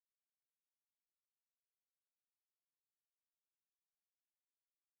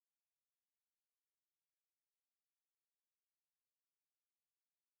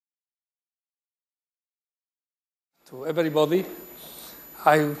to everybody.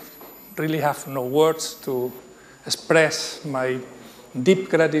 I really have no words to express my deep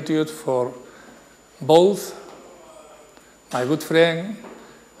gratitude for both my good friend,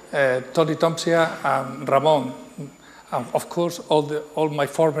 Tony Tomsia and Ramon, and of course, all my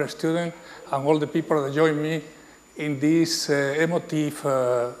former students and all the people that joined me in these emotive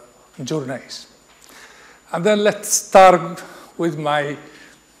journeys. And then let's start with my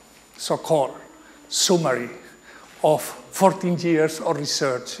so-called summary of 14 years of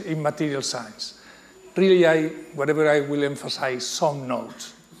research in material science. Really, whatever I will emphasize, some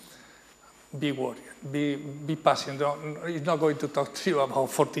notes. Be worried, be patient. It's not going to talk to you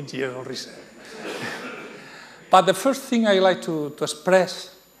about 14 years of research. But the first thing I like to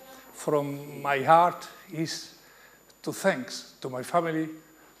express from my heart is to thanks to my family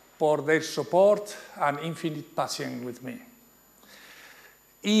for their support and infinite patience with me.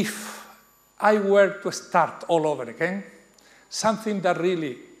 If I were to start all over again, something that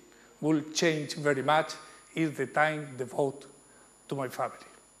really will change very much is the time devoted to my family.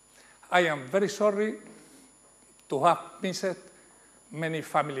 I am very sorry to have missed many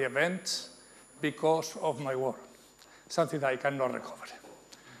family events because of my work, something that I cannot recover.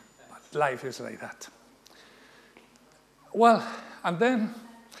 But life is like that. Well, and then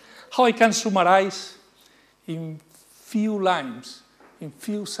how I can summarize in few lines, in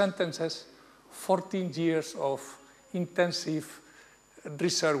few sentences, 14 years of intensive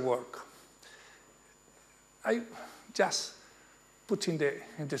research work. I just put in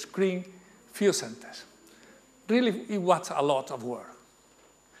the screen few sentences. Really, it was a lot of work.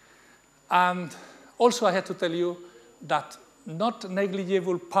 And also I had to tell you that not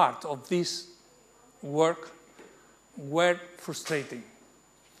negligible part of this work were frustrating.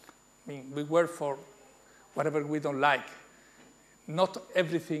 I mean, we work for whatever we don't like. Not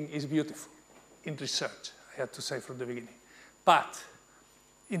everything is beautiful in research, I had to say from the beginning. But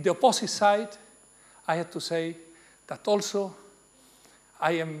in the opposite side, I had to say that also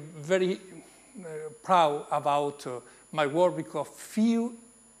I am very proud about my work because few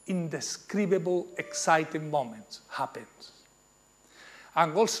indescribable, exciting moments happened.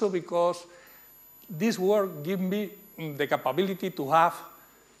 And also because this work gave me the capability to have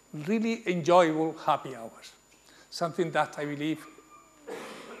really enjoyable happy hours, something that I believe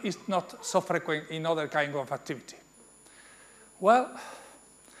is not so frequent in other kind of activity. Well,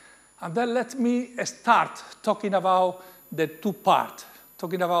 and then let me start talking about the two parts,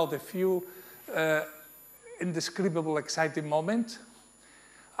 talking about the few indescribable, exciting moments,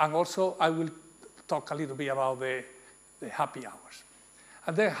 and also I will talk a little bit about the happy hours.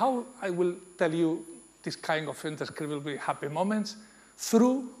 And then how I will tell you this kind of indescribable happy moments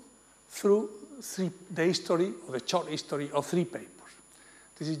through the history, or the short history of 3 papers.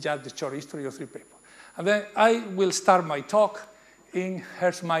 This is just the short history of 3 papers. And then I will start my talk in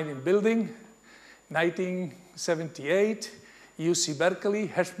Hearst Mining Building, 1978, UC Berkeley.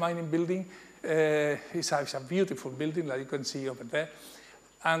 Hearst Mining Building is a beautiful building, like you can see over there.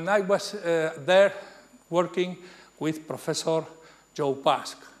 And I was there working with Professor Joe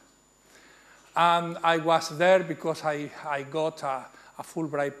Pask. And I was there because I got a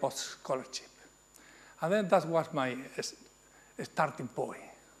Fulbright post-scholarship. And then that was my starting point.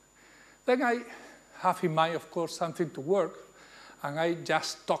 Then I have in mind, of course, something to work. And I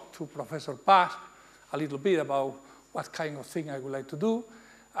just talked to Professor Pask a little bit about what kind of thing I would like to do.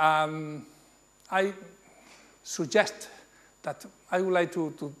 I suggest that I would like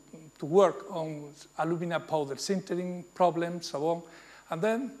to work on alumina powder sintering problems, so on. And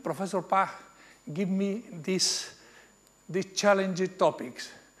then Professor Pask gave me these challenging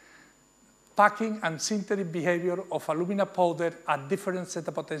topics: packing and sintering behavior of alumina powder at different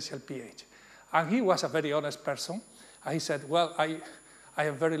zeta potential pH. And he was a very honest person. And he said, well, I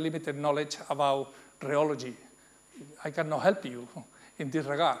have very limited knowledge about rheology. I cannot help you in this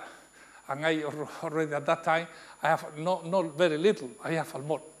regard. And I already at that time, I have not very little, I have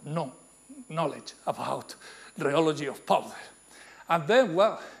almost no knowledge about rheology of powder. And then,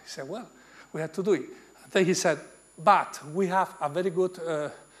 well, he said, well, we have to do it. And then he said, but we have a very good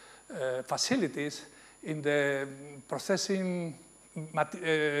facilities in the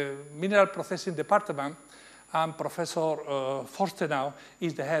mineral processing department, and Professor Forstenau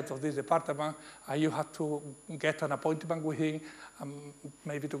is the head of this department, and you have to get an appointment with him,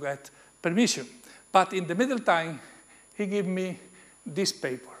 maybe to get permission. But in the middle time, he gave me this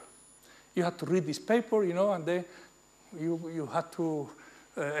paper. You have to read this paper, you know, and then you have to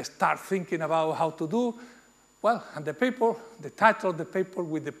start thinking about how to do. Well, and the paper, the title of the paper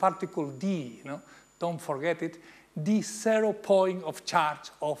with the particle D, you know, don't forget it, the 0 point of charge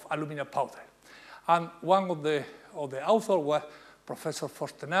of alumina powder. And one of the authors was Professor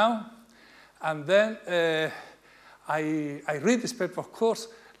Forstenau. And then I read this paper, of course,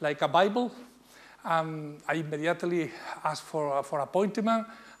 like a Bible. I immediately asked for appointment,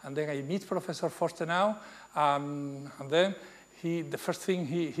 and then I meet Professor Forstenau. And then the first thing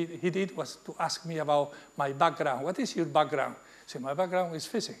he did was to ask me about my background. What is your background? I said, my background is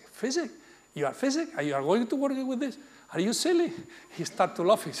physics. Physics? You are physics? You are going to work with this? Are you silly? He started to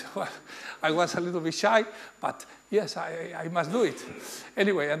laugh. He said, well, I was a little bit shy, but yes, I must do it.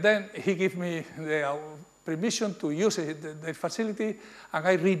 Anyway, and then he gave me the permission to use the facility, and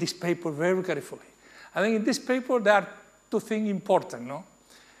I read this paper very carefully. I think in this paper, there are two things important, no?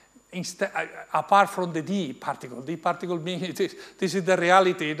 Apart from the D particle means this is the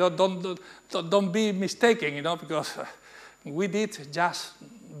reality. Don't be mistaken, you know, because we did just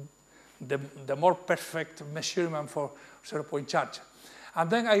the more perfect measurement for zero-point charge. And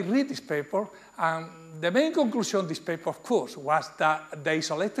then I read this paper, and the main conclusion of this paper, of course, was that the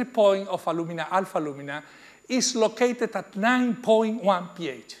isoelectric point of alumina, alpha alumina, is located at 9.1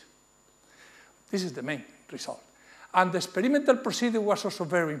 pH. This is the main result. And the experimental procedure was also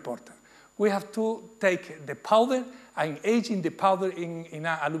very important. We have to take the powder and aging the powder in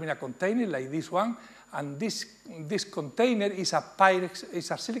an alumina container like this one. And this container is a Pyrex,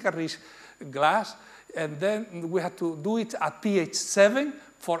 is a silica-rich glass. And then we have to do it at pH 7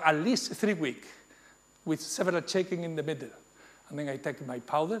 for at least 3 weeks, with several checking in the middle. And then I take my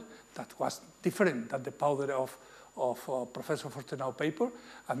powder that was different than the powder of Professor Forstenau paper,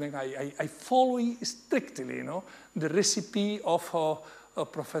 and then I follow strictly, you know, the recipe of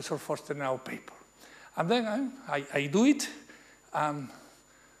Professor Forstenau paper. And then I do it. I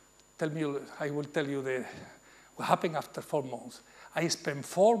will tell you what happened after 4 months. I spent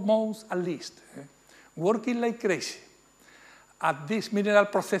 4 months at least working like crazy at this mineral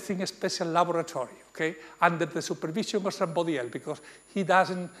processing special laboratory, okay, under the supervision of somebody else, because he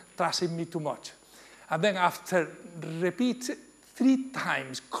doesn't trust in me too much. And then after repeat 3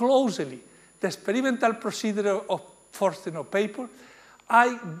 times closely the experimental procedure of Forstenau paper,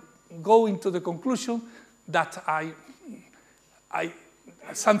 I go into the conclusion that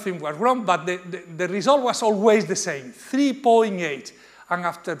something was wrong, but the result was always the same, 3.8. And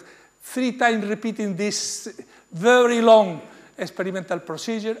after 3 times repeating this very long experimental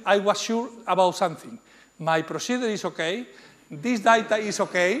procedure, I was sure about something. My procedure is okay, this data is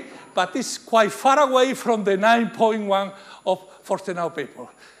okay, but it's quite far away from the 9.1 of Forstenau paper.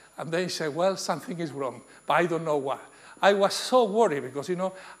 And they say, well, something is wrong, but I don't know what. I was so worried because, you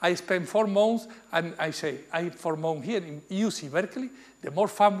know, I spent 4 months, and I say, 4 months here in UC Berkeley, the more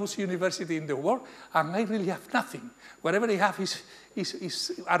famous university in the world, and I really have nothing. Whatever I have is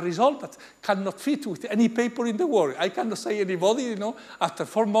a result that cannot fit with any paper in the world. I cannot say anybody, you know, after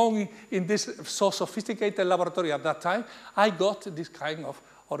 4 months in this so sophisticated laboratory at that time, I got this kind of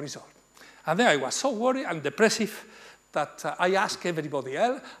result. And then I was so worried and depressive that I asked everybody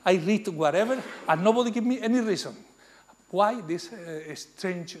else, I read whatever, and nobody gave me any reason why this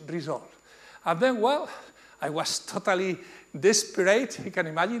strange result. And then, well, I was totally desperate, you can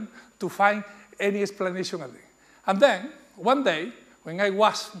imagine, to find any explanation of it. And then, one day, when I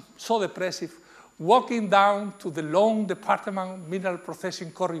was so depressive, walking down to the long department mineral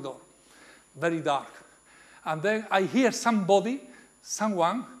processing corridor, very dark, and then I hear someone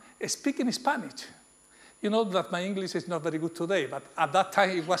speaking Spanish. You know that my English is not very good today, but at that time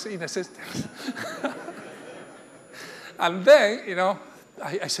it was in existence. And then, you know,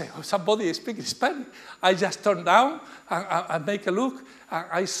 I say, oh, somebody is speaking Spanish. I just turned down and make a look, and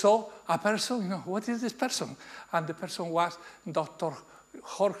I saw a person, you know, what is this person? And the person was Dr.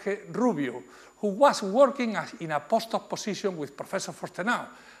 Jorge Rubio, who was working in a postdoc position with Professor Forstenau.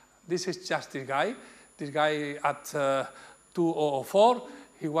 This is just this guy at 2004,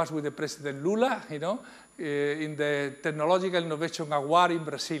 he was with the President Lula, you know, in the Technological Innovation Award in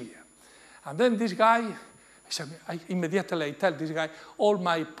Brasilia. And then this guy, immediately I tell this guy all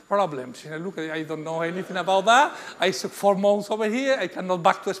my problems. You know, look, I don't know anything about that. I took 4 months over here. I cannot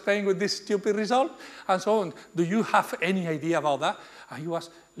back to Spain with this stupid result, and so on. Do you have any idea about that? And he was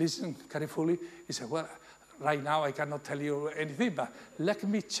listening carefully. He said, well, right now I cannot tell you anything, but let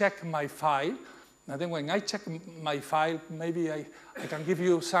me check my file. And then when I check my file, maybe I can give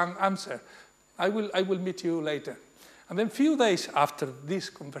you some answer. I will meet you later. And then a few days after this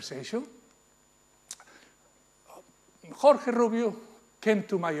conversation, Jorge Rubio came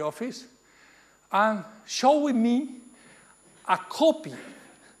to my office and showed me a copy,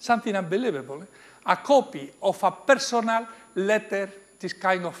 something unbelievable, a copy of a personal letter, this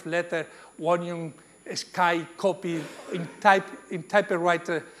kind of letter, Union Sky copy in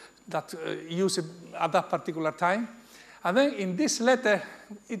typewriter that used at that particular time. And then in this letter,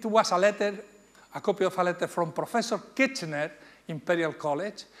 it was a copy of a letter from Professor Kitchener, Imperial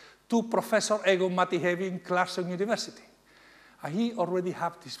College, to Professor Egon Matihevi in Clarkson University. And he already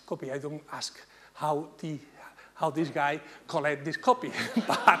had this copy. I don't ask how this guy collected this copy,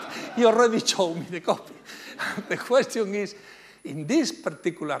 but he already showed me the copy. The question is, in this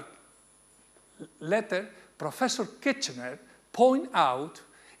particular letter, Professor Kitchener pointed out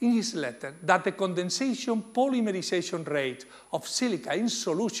in his letter that the condensation polymerization rate of silica in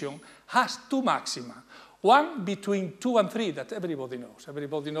solution has two maxima. One between 2 and 3 that everybody knows.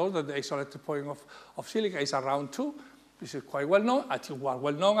 Everybody knows that the isoelectric point of silica is around 2. This is quite well known. I think it was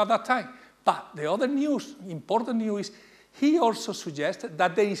well known at that time. But the other news, important news, is he also suggested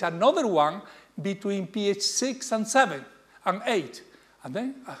that there is another one between pH 6 and 7 and 8. And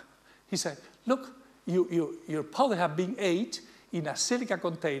then he said, look, your powder have been aged in a silica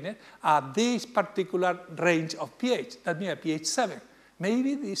container at this particular range of pH, that means pH 7.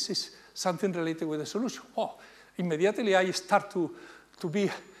 Maybe this is something related with the solution. Oh, immediately I start to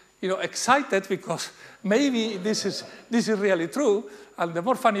be excited because maybe this is really true. And the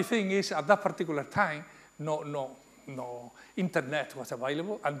more funny thing is, at that particular time, no internet was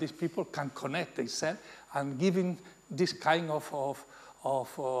available, and these people can connect themselves and giving this kind of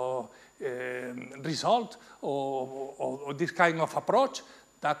result or this kind of approach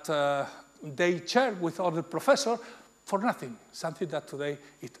that they share with other professors for nothing, something that today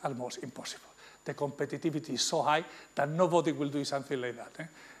is almost impossible. The competitivity is so high that nobody will do something like that. Eh?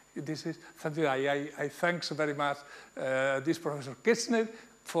 This is something I thank very much this Professor Kitchener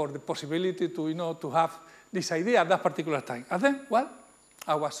for the possibility to have this idea at that particular time. And then, well,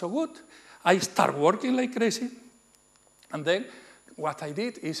 I was so good. I started working like crazy. And then what I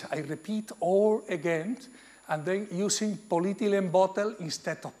did is I repeat all again, and then using polyethylene bottle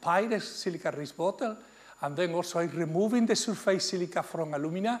instead of Pyrex silica-rich bottle. And then also I removing the surface silica from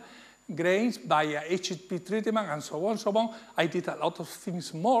alumina grains by HHP treatment and so on, so on. I did a lot of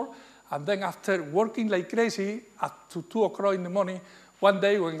things more. And then after working like crazy up to 2 o'clock in the morning, one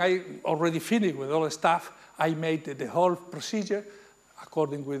day when I already finished with all the stuff, I made the whole procedure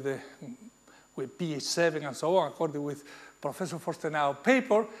according with pH 7 and so on, according with Professor Forstenau's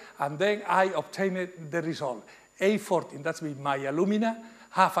paper, and then I obtained the result. A14, that's with my alumina,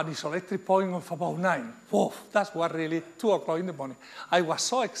 have an isoelectric point of about 9. Whoa, that's what really, 2 o'clock in the morning. I was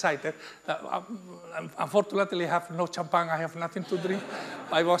so excited. Unfortunately, I have no champagne, I have nothing to drink.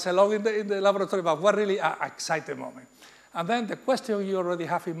 I was alone in the laboratory, but what really an exciting moment. And then the question you already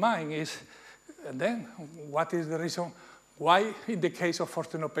have in mind is, and then what is the reason why, in the case of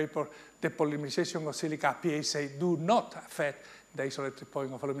Forstenau paper, the polymerization of silica PSA do not affect the isoelectric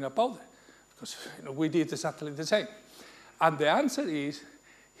point of alumina powder? Because we did exactly the same. And the answer is,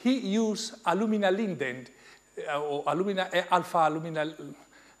 he used alumina linden, or alpha alumina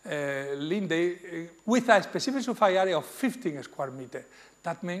linden, with a specific sulfide area of 15 square meters.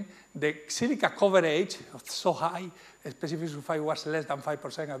 That means the silica coverage was so high, specific sulfide was less than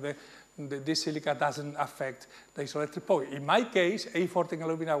 5%, and this silica doesn't affect the isoelectric point. In my case, A14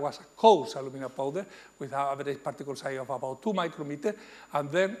 alumina was a coarse alumina powder with an average particle size of about 2 micrometers,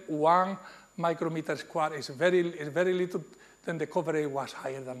 and then 1 micrometer square is very little. Then the coverage was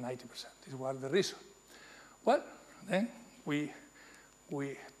higher than 90%. This was the reason. Well, then we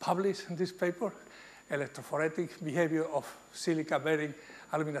published in this paper electrophoretic behavior of silica-bearing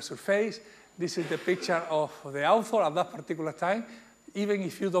alumina surface. This is the picture of the author at that particular time, even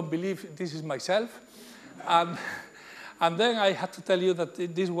if you don't believe this is myself. And then I had to tell you that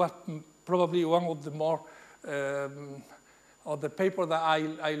this was probably one of the more, of the paper that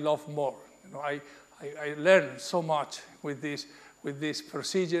I love more. I learned so much with this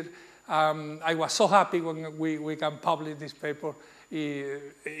procedure. I was so happy when we can publish this paper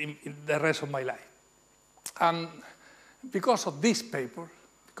in the rest of my life. And because of this paper,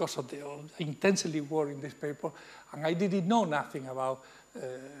 because of the intensely work in this paper, and I didn't know nothing about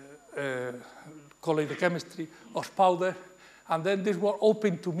colloidal chemistry of powder, and then this was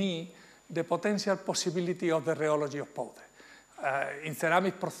open to me the potential possibility of the rheology of powder in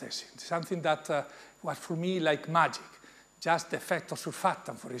ceramic processing, something that was for me like magic. Just the effect of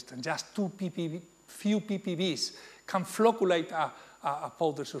surfactant, for instance, just few ppbs can flocculate a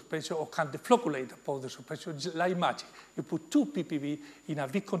powder suspension or can deflocculate a powder suspension like magic. You put 2 ppb in a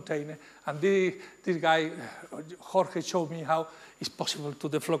big container, and this guy, Jorge, showed me how it's possible to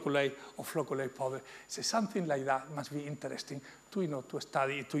deflocculate or flocculate powder. So something like that must be interesting to, to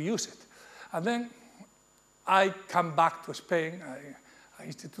study, to use it. And then I come back to Spain,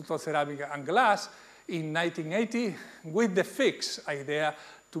 Instituto of Ceramic and Glass, in 1980 with the fixed idea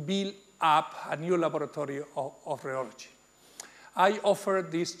to build up a new laboratory of rheology. I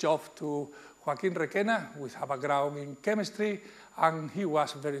offered this job to Joaquín Requena, with a background in chemistry, and he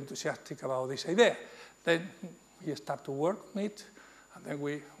was very enthusiastic about this idea. Then he started to work on it, and then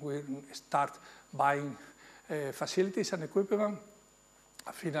we start buying facilities and equipment.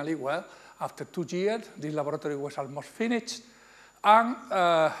 Finally, well, after 2 years, the laboratory was almost finished, and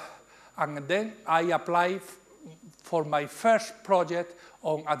then I applied for my first project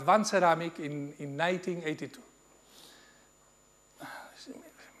on advanced ceramic in 1982. Let me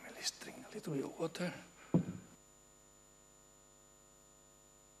drink a little bit of water.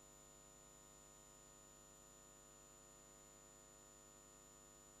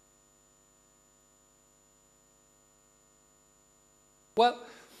 Well,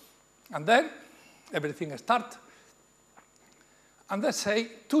 and then everything started. And let's say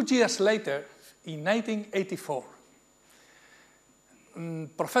 2 years later, in 1984,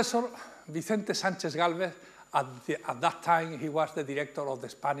 Professor Vicente Sánchez Galvez, at that time he was the director of the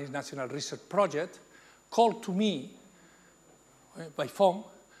Spanish National Research Project, called to me by phone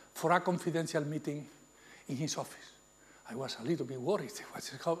for a confidential meeting in his office. I was a little bit worried.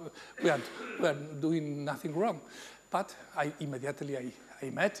 We are doing nothing wrong. But immediately I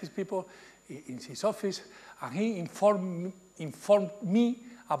met these people in his office, and he informed me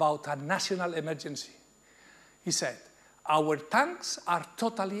about a national emergency. He said, our tanks are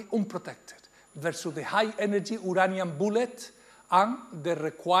totally unprotected versus the high-energy uranium bullet, and the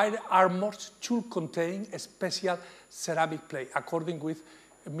required armors should contain a special ceramic plate, according with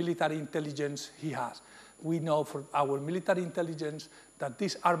military intelligence he has. We know from our military intelligence that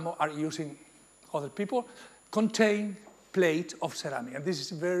these armor are using other people, contain plate of ceramic. And this is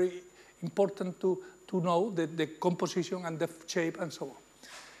very important to know the composition and the shape and so on.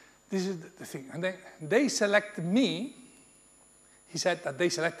 This is the thing. And then they selected me. He said that they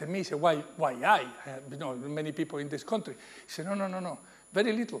selected me. He said, why I? You know, many people in this country. He said, no,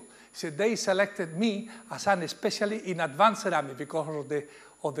 very little. He said, they selected me as an specialist in advanced ceramic because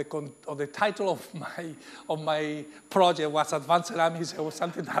of the title of my project was advanced ceramic. He said, oh,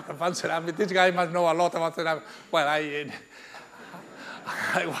 something like advanced ceramic. This guy must know a lot about ceramic. Well, I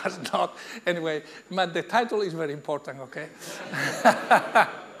was not. Anyway, but the title is very important, okay?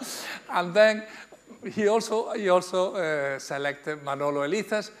 And then he also selected Manolo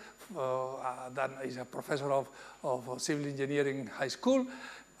Elizas, that is a professor of civil engineering high school,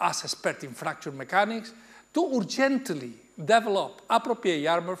 as expert in fracture mechanics, to urgently develop appropriate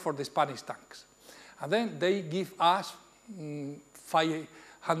armor for the Spanish tanks. And then they give us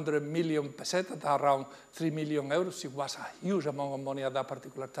 500 million pesetas, around 3 million euros. It was a huge amount of money at that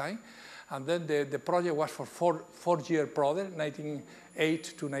particular time. And then the project was for four-year project,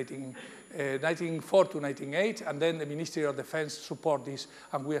 1904 to 1908, and then the Ministry of Defense support this,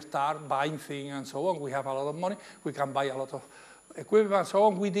 and we start buying things and so on. We have a lot of money. We can buy a lot of equipment and so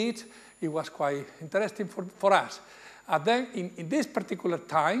on. We did. It was quite interesting for us. And then in this particular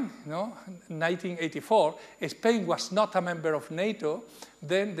time, 1984, Spain was not a member of NATO.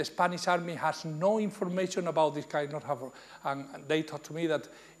 Then the Spanish army has no information about this kind of harbor. And they told to me that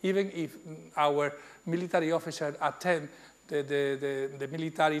even if our military officer attend the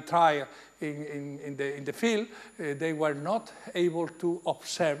military trial in the field, they were not able to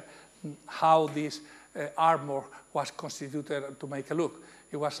observe how this armor was constituted to make a look.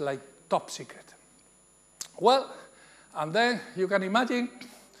 It was like top secret. Well, and then you can imagine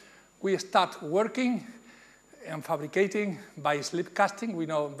we start working and fabricating by slip casting. We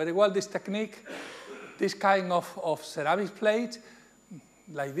know very well this technique, this kind of ceramic plate,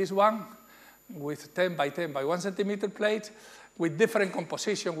 like this one, with 10 by 10 by 1 centimeter plate, with different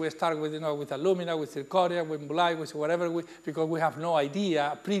composition. We start with, with alumina, with zirconia, with mullite, with whatever, because we have no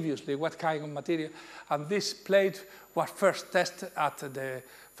idea previously what kind of material. And this plate was first tested at the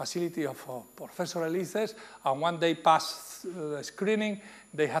facility of Professor Elises, and when they passed the screening,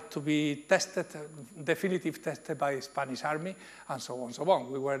 they had to be tested, definitive tested by the Spanish army, and so on and so on.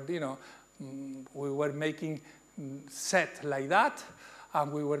 We were, we were making set like that,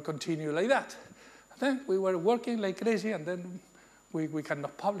 and we were continuing like that. And then we were working like crazy, and then we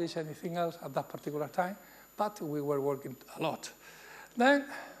cannot publish anything else at that particular time, but we were working a lot. Then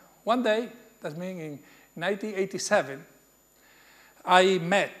one day, that means in 1987, I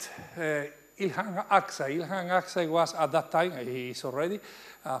met Ilhan Aksay. Ilhan Aksay was at that time, he is already,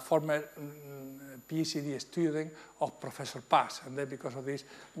 a former PhD student of Professor Paz. And then because of this,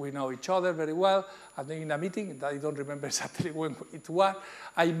 we know each other very well. And then in a meeting, I don't remember exactly when it was,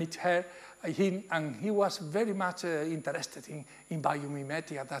 I met him, and he was very much interested in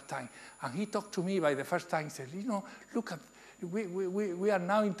biomimetic at that time. And he talked to me by the first time, he said, look at, we are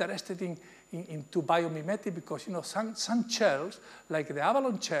now interested into biomimetic because, you know, some shells, like the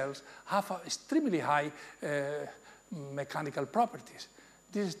abalone shells, have extremely high mechanical properties.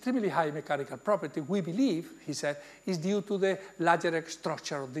 This extremely high mechanical property, we believe, he said, is due to the lateral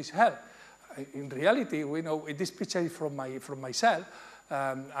structure of this shell. In reality, we know this picture is from myself,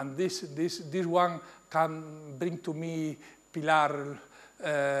 and this one can bring to me Pilar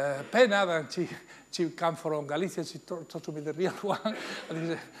Pena, and she comes from Galicia. She told to me the real one,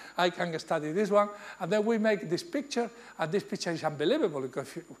 and I can study this one. And then we make this picture, and this picture is unbelievable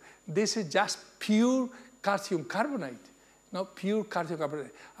because this is just pure calcium carbonate. No, pure calcium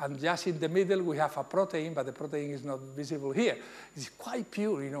carbonate. And just in the middle we have a protein, but the protein is not visible here. It's quite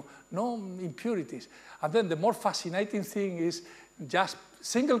pure, you know, no impurities. And then the more fascinating thing is just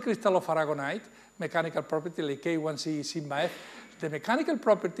single crystal of aragonite, mechanical property like K1C sigma F. The mechanical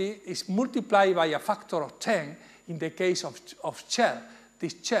property is multiplied by a factor of 10 in the case of shell.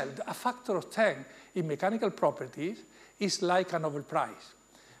 This shell, a factor of 10 in mechanical properties is like a Nobel Prize.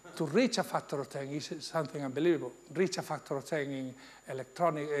 To reach a factor of 10 is something unbelievable. Reach a factor of 10 in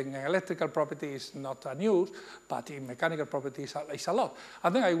electrical property is not a news, but in mechanical property is a lot.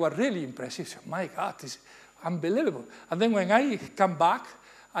 And then I was really impressed. I said, my God, this is unbelievable. And then when I come back,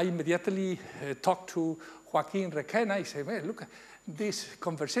 I immediately talked to Joaquin Requena. I said, man, look, this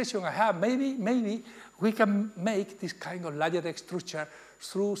conversation I have, maybe we can make this kind of layered structure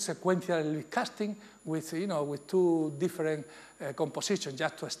through sequential casting with, you know, with two different compositions.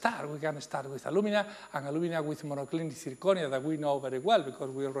 Just to start, we can start with alumina, and alumina with monoclinic zirconia that we know very well because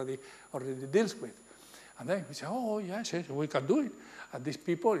we already deals with. And then we say, oh yes, we can do it. And these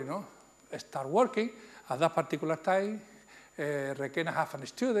people, you know, start working. At that particular time, Requena have a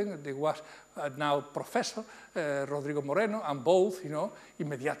student, they was now professor, Rodrigo Moreno, and both, you know,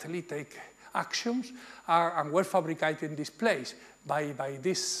 immediately take actions and were fabricated in this place by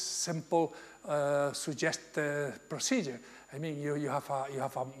this simple suggested procedure. I mean, you have a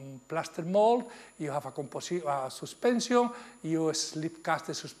plaster mold, you have a suspension, you slip cast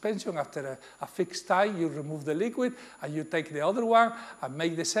the suspension after a fixed time, you remove the liquid, and you take the other one and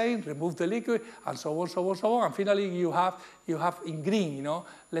make the same, remove the liquid, and so on, so on, so on. And finally, you have in green, you know,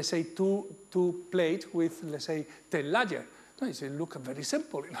 let's say two plates with, let's say, 10 layers. No, it looks very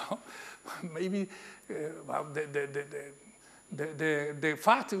simple, you know. Maybe well, the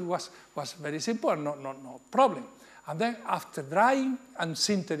fact was very simple and no problem. And then after drying and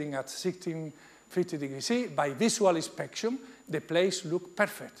sintering at 1650 degrees C, by visual inspection, the place looked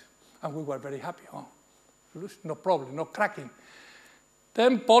perfect. And we were very happy. Oh, no problem, no cracking.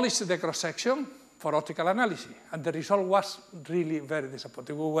 Then polished the cross-section for optical analysis. And the result was really very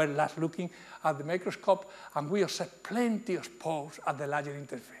disappointing. We were last looking at the microscope, and we observed plenty of pores at the layer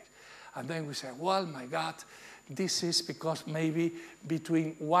interface. And then we said, well, my God, this is because maybe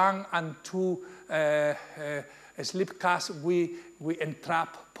between 1 and 2 slip casts, we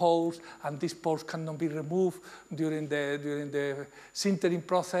entrap pores, and these pores cannot be removed during the sintering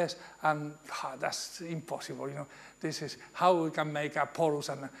process, and that's impossible, you know. This is how we can make a porous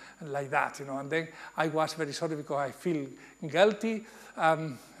and like that, you know. And then I was very sorry because I feel guilty.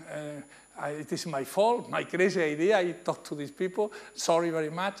 It is my fault, my crazy idea. I talked to these people, sorry very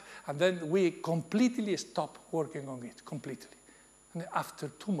much. And then we completely stopped working on it, completely. And after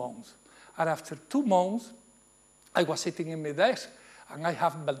 2 months. And after 2 months, I was sitting in my desk, and I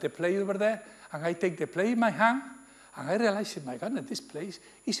have the plate over there, and I take the plate in my hand, and I realized, my goodness, this plate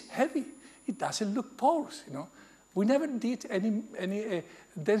is heavy. It doesn't look porous, you know. We never did any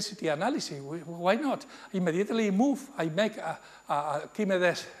density analysis. Why not? Immediately move. I make a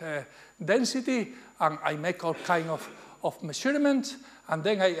Archimedes density, and I make all kind of measurements, and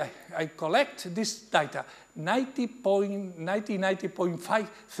then I collect this data, 90.5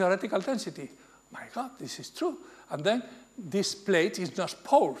 theoretical density. My God, this is true. And then this plate is not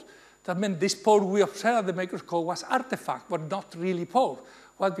porous. That meant this pore we observed at the microscope was artifact, but not really pore.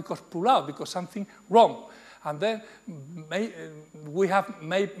 Why? Because pull out, because something wrong. And then we have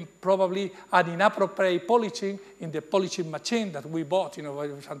made probably an inappropriate polishing in the polishing machine that we bought, you know,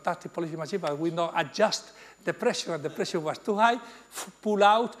 a fantastic polishing machine, but we don't adjust the pressure, and the pressure was too high, pull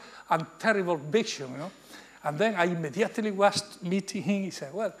out, and terrible vision, you know. And then I immediately was meeting him. He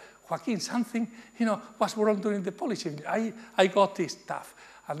said, well, Joaquin, something, you know, was wrong during the polishing. I got this stuff.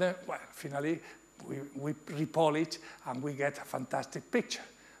 And then, well, finally, we repolish, and we get a fantastic picture.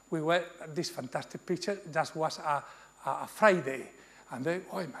 This fantastic picture, that was a Friday. And then,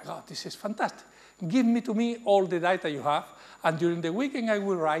 oh my God, this is fantastic. Give to me all the data you have, and during the weekend I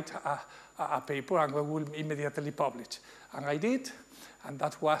will write a paper, and we will immediately publish. And I did, and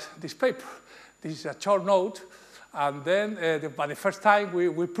that was this paper. This is a short note, And then, by the first time,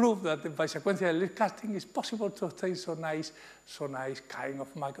 we proved that by sequential elite casting, it's possible to obtain so nice kind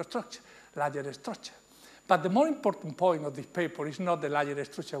of microstructure, layer structure. But the more important point of this paper is not the layer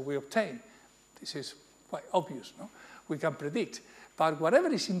structure we obtain. This is quite obvious, no? We can predict. But whatever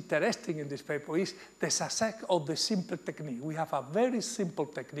is interesting in this paper is the success of the simple technique. We have a very simple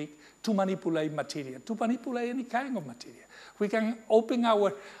technique to manipulate material, to manipulate any kind of material. We can open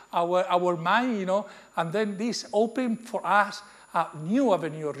our mind, you know, and then this opened for us a new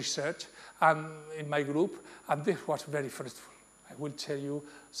avenue of research in my group, and this was very fruitful. I will tell you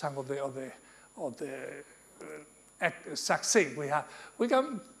some of the success we have. We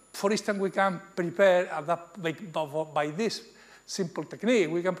can, for instance, we can prepare by this simple technique.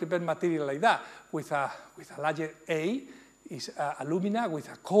 We can prepare material like that with a layer A, is alumina with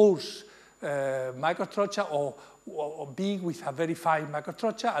a coarse microstructure, or B with a very fine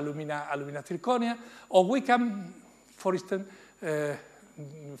microstructure, alumina zirconia, or we can, for instance,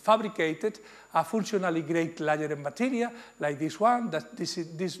 fabricated a functionally great layer material like this one. That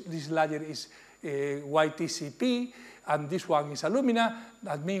this layer is YTCP, and this one is alumina.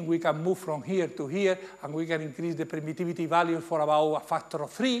 That means we can move from here to here, and we can increase the permittivity value for about a factor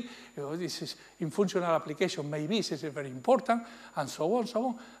of 3. You know, this is in functional application, maybe this is very important, and so on, so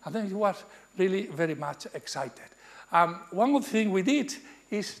on. And then it was really very much excited. One of the things we did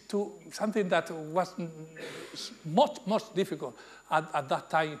is something that was much difficult at that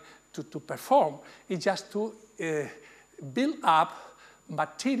time to perform, is just to build up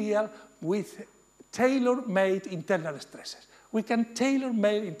material with tailor-made internal stresses. We can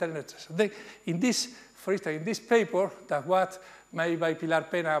tailor-made internal stresses. In this, for instance, in this paper that was made by Pilar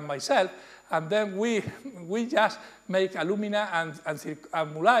Pena and myself, and then we just make alumina and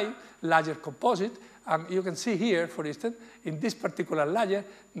mulai layer composite. And you can see here, for instance, in this particular layer,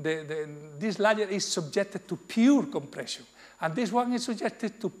 this layer is subjected to pure compression, and this one is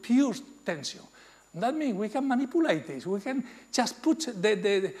subjected to pure tension. That means we can manipulate this. We can just put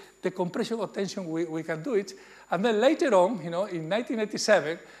the compression or tension, we can do it. And then later on, you know, in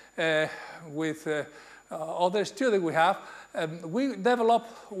 1987, with other students we have, we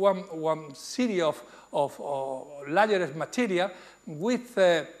developed one series of layered material with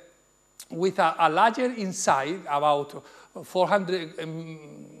a layer inside, about 400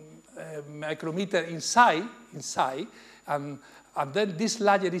 micrometer inside, and then this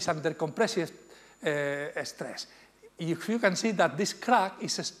layer is under compressive stress. You can see that this crack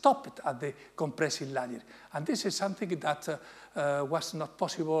is stopped at the compressive layer, and this is something that was not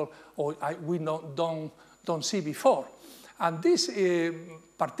possible, or we don't see before. And this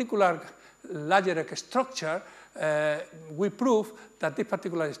particular layer structure, we prove that this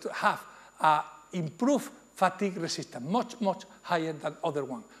particular have improved fatigue resistance, much higher than other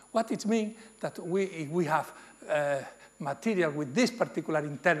one. What it means that we have material with this particular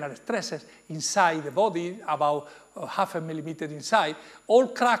internal stresses inside the body, about 0.5 millimeter inside, all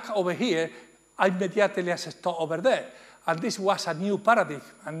crack over here, immediately stop over there. And this was a new paradigm,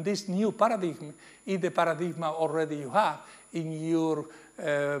 and this new paradigm is the paradigm already you have in your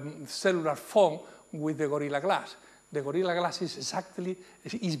cellular phone with the Gorilla Glass. The Gorilla Glass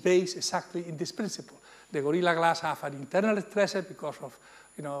is based exactly in this principle. The Gorilla Glass have an internal stress because of,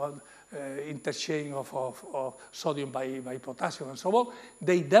 you know, interchange of sodium by potassium and so on.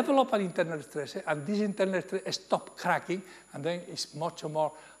 They develop an internal stress, and this internal stress stop cracking, and then it's much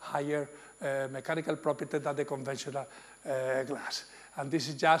more higher mechanical property than the conventional glass. And this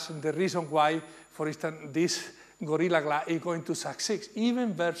is just the reason why, for instance, this Gorilla Glass is going to succeed,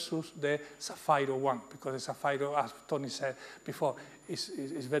 even versus the Sapphire one, because the Sapphire, as Tony said before,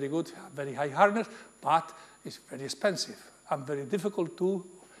 is very good, very high hardness, but it's very expensive and very difficult to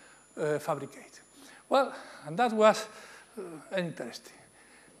fabricate. Well, and that was interesting.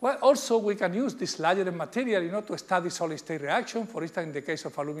 Well, also we can use this layered material, you know, to study solid-state reaction. For instance, in the case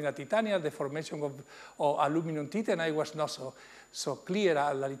of alumina titania, the formation of aluminum titanate was not so clear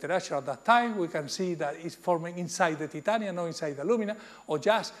at the literature at that time. We can see that it's forming inside the titanium, not inside the alumina, or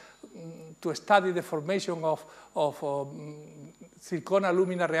just to study the formation of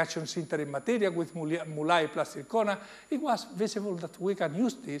zircon-alumina reaction sintering material with mulai plus zircona. It was visible that we can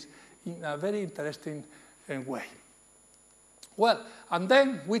use this in a very interesting way. Well, and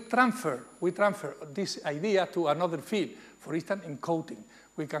then we transfer this idea to another field, for instance, in coating.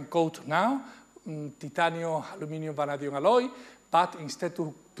 We can coat now titanium, aluminum, vanadium alloy, but instead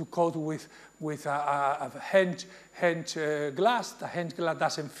to coat with a henge glass, the henge glass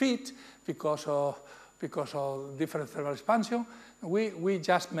doesn't fit because of different thermal expansion. We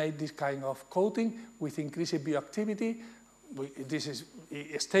just made this kind of coating with increased bioactivity. This is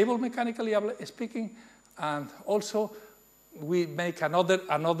stable mechanically speaking, And also, we make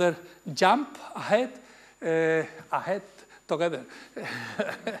another jump ahead together.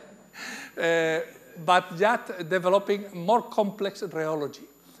 But just developing more complex rheology.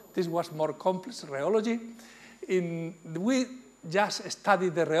 This was more complex rheology. We just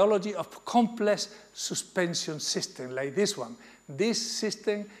studied the rheology of complex suspension system, like this one. This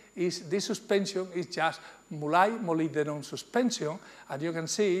suspension is just molybdenum suspension, and you can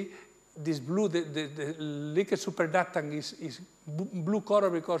see this blue, the liquid supernatant is blue color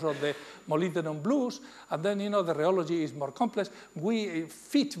because of the molybdenum blues, and then, you know, the rheology is more complex. We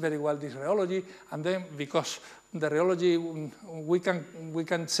fit very well this rheology, and then because the rheology, we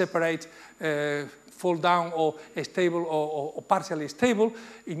can separate fall down or stable or partially stable.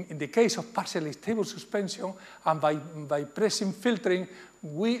 In the case of partially stable suspension, and by pressing filtering,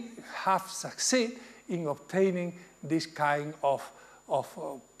 we have succeeded in obtaining this kind of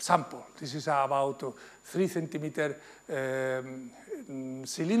sample. This is about 3 centimeter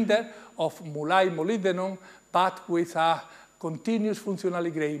cylinder of molybdenum, but with a continuous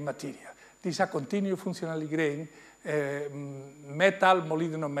functionally grain material. This is a continuous functionally grain metal,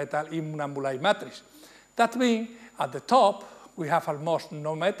 molybdenum metal in a mulai matrix. That means at the top, we have almost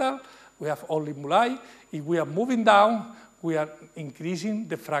no metal, we have only mulai. If we are moving down, we are increasing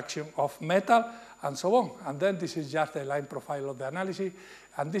the fraction of metal, and so on. And then this is just the line profile of the analysis,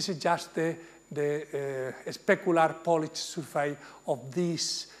 and this is just the specular polished surface of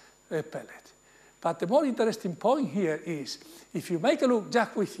this pellet. But the more interesting point here is, if you make a look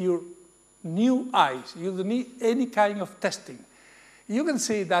just with your new eyes, you don't need any kind of testing, you can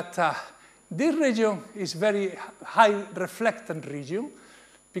see that this region is very high reflectant region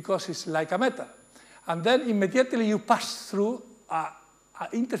because it's like a metal. And then immediately you pass through an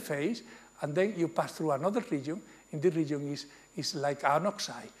interface, and then you pass through another region, and this region is like an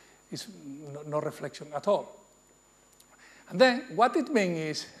oxide. It's no reflection at all. And then what it means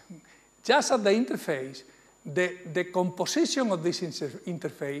is, just at the interface, the composition of this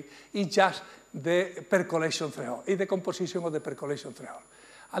interface is just the percolation threshold, is the composition of the percolation threshold.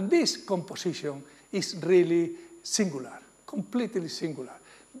 And this composition is really singular, completely singular.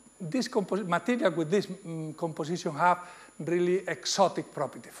 This material with this composition have really exotic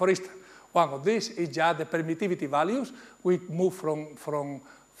properties. For instance, one of these is just the permittivity values. We move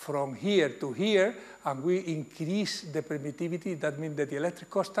from here to here, and we increase the permittivity, that means the dielectric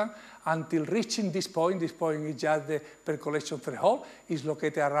constant, until reaching this point. This point is just the percolation threshold. It's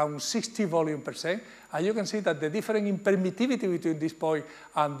located around 60 volume%. And you can see that the difference in permittivity between this point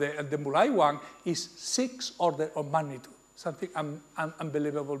and the mulai one is 6 orders of magnitude, something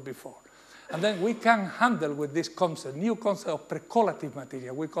unbelievable before. And then we can handle with this concept, new concept of percolative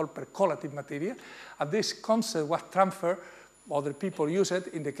material, we call percolative material, and this concept was transferred, other people use it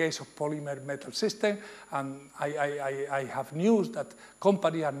in the case of polymer metal system, and I have news that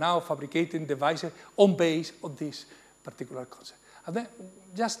companies are now fabricating devices on base of this particular concept. And then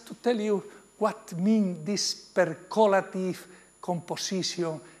just to tell you what means this percolative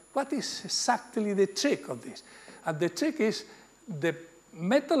composition, what is exactly the trick of this? And the trick is the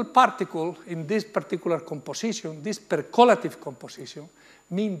metal particle in this particular composition, this percolative composition,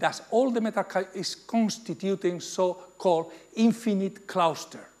 means that all the metal is constituting so-called infinite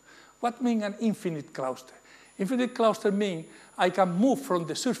cluster. What means an infinite cluster? Infinite cluster means I can move from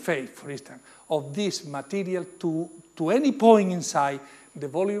the surface, for instance, of this material to any point inside the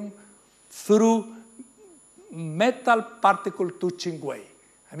volume through metal particle touching way.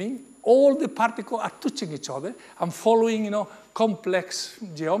 I mean, all the particles are touching each other and following, you know, complex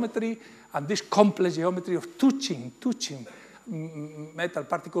geometry, and this complex geometry of touching metal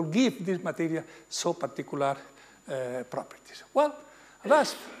particle give this material so particular properties. Well,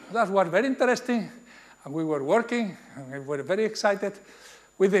 that was very interesting, and we were working, and we were very excited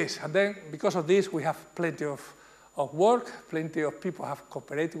with this. And then, because of this, we have plenty of work, plenty of people have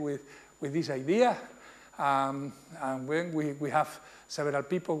cooperated with this idea. And when we have several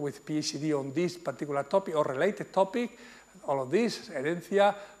people with PhD on this particular topic or related topic, all of this,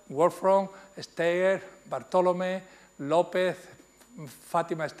 Herencia, Wolfram, Steyer, Bartolome, Lopez,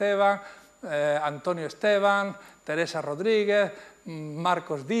 Fátima Esteban, Antonio Esteban, Teresa Rodríguez,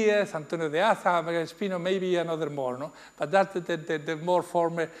 Marcos Díez, Antonio de Aza, Espino, maybe another more, no? But that's the more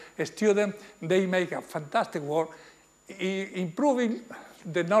former students. They make a fantastic work, improving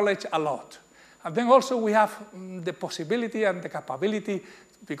the knowledge a lot. And then also we have the possibility and the capability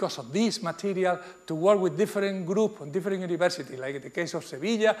because of this material, to work with different groups and different universities, like in the case of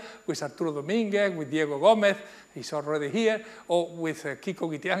Sevilla, with Arturo Domínguez, with Diego Gómez, he's already here, or with Kiko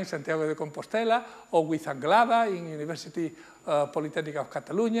Guitián in Santiago de Compostela, or with Anglada in University Polytechnic of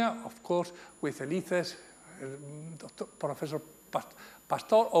Catalonia, of course, with Elices, Professor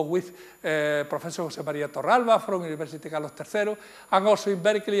Pastor, or with Professor José María Torralba from University Carlos III, and also in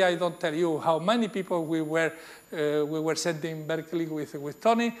Berkeley. I don't tell you how many people we were sending Berkeley with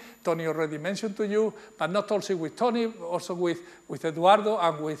Tony. Tony already mentioned to you, but not also with Tony, also with Eduardo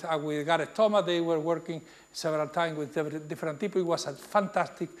and with Gareth Thomas. They were working several times with different people. It was a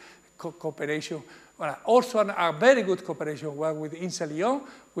fantastic cooperation. Also a very good cooperation with INSE Lyon,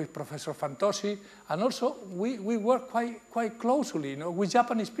 with Professor Fantozzi, and also we work quite closely, with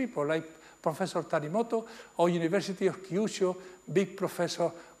Japanese people like Professor Tanimoto or University of Kyushu, big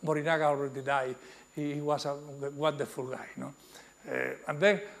Professor Morinaga already died. He was a wonderful guy, and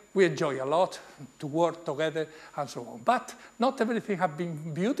then we enjoy a lot to work together and so on. But not everything has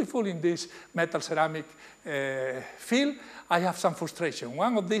been beautiful in this metal ceramic field. I have some frustration.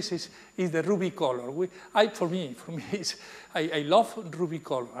 One of these is the ruby color. For me, I love ruby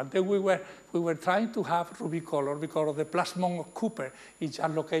color. And then we were trying to have ruby color because of the plasmon of Cooper, which are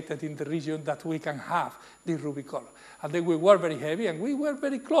located in the region that we can have the ruby color. And then we were very heavy, and we were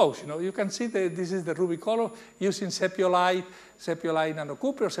very close. You can see that this is the ruby color using sepiolite nano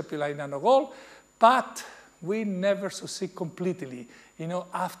Cooper, sepiolite nano gold, but we never succeed completely.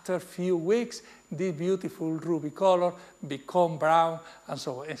 After a few weeks, this beautiful ruby color become brown, and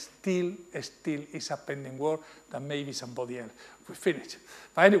so still is a pending work that maybe somebody else will finish.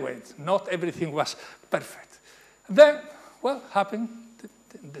 But anyway, not everything was perfect. Then, what happened?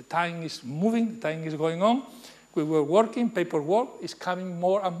 The time is moving, the time is going on. We were working, paperwork is coming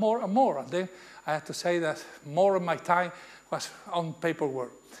more and more and more. And then I have to say that more of my time was on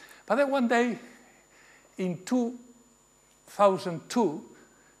paperwork. But then one day, in 2002,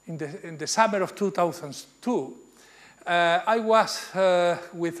 in the summer of 2002, I was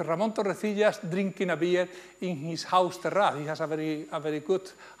with Ramón Torrecillas drinking a beer in his house terrace. He has a very good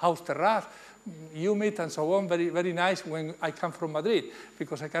house terrace, humid and so on, very, very nice when I come from Madrid,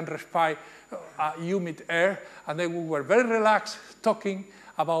 because I can respire humid air. And then we were very relaxed talking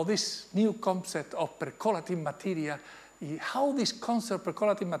about this new concept of percolating material, how this concept of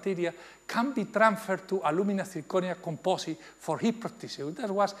percolating material can be transferred to alumina zirconia composite for heat prosthesis.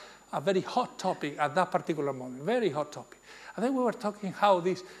 That was a very hot topic at that particular moment, very hot topic. And then we were talking how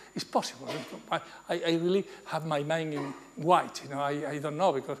this is possible. I really have my mind in white. I don't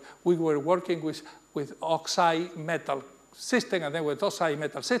know, because we were working with oxide metal system, and then with oxide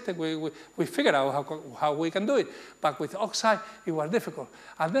metal system, we figured out how we can do it. But with oxide, it was difficult.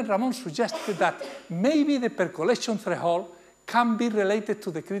 And then Ramón suggested that maybe the percolation threshold can be related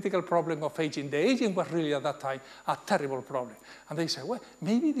to the critical problem of aging. The aging was really at that time a terrible problem. And they said, well,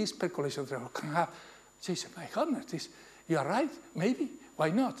 maybe this percolation threshold can have. She said, my goodness, you are right, maybe,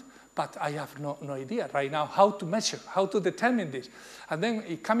 why not? But I have no idea right now how to measure, how to determine this. And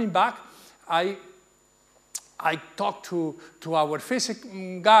then coming back, I talked to our physics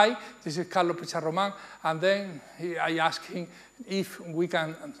guy, this is Carlos Picharroman, and then I asked him if we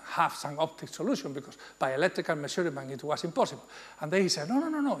can have some optic solution, because by electrical measurement it was impossible. And then he said,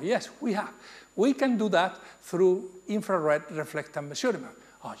 no, yes, we have. We can do that through infrared reflectance measurement.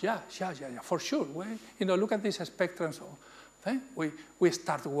 Oh, yeah, for sure. Look at this spectrum and so on. Then we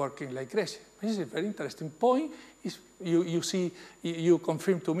start working like crazy. This is a very interesting point. You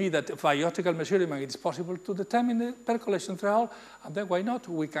confirm to me that by optical measurement it is possible to determine the percolation threshold, and then why not?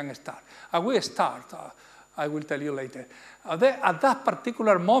 We can start. And we start. I will tell you later. At that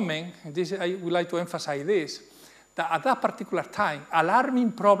particular moment, I would like to emphasize this, that at that particular time,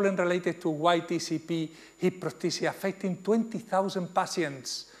 alarming problem related to YTCP hip prosthesis affecting 20,000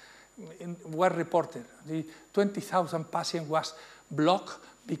 patients were reported. The 20,000 patients was blocked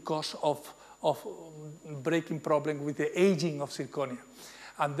because of breaking problem with the aging of zirconia.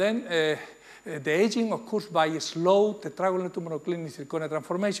 And then the aging occurs by slow tetragonal to monoclinic zirconia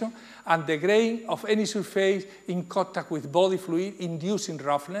transformation and the grain of any surface in contact with body fluid inducing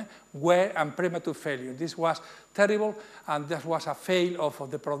roughness, wear, and premature failure. This was terrible, and that was a fail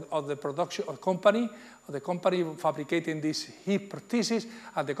of the production company. The company fabricating this hip prosthesis,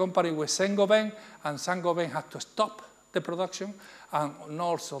 and the company was Saint-Gobain, and Saint-Gobain had to stop the production, and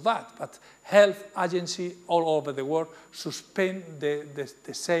also that, but health agency all over the world suspend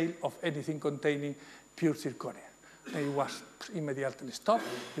the sale of anything containing pure zirconia. It was immediately stopped.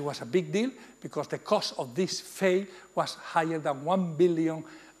 It was a big deal because the cost of this fail was higher than €1 billion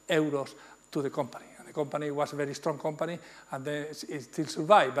to the company. And The company was a very strong company, and then it still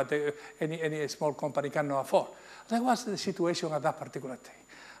survived, but any small company cannot afford. That was the situation at that particular time.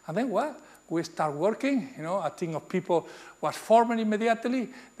 And then, well, we start working, a team of people was formed immediately.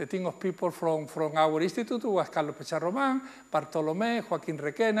 The team of people from our institute was Carlos Pecharroman, Bartolomé, Joaquín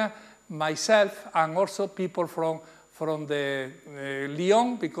Requena, myself, and also people from the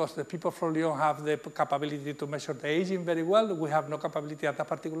Lyon, because the people from Lyon have the capability to measure the aging very well. We have no capability at that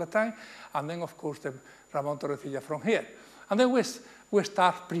particular time. And then, of course, the Ramon Torrecilla from here. And then we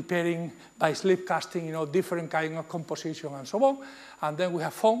start preparing by slip casting, different kind of composition and so on. And then we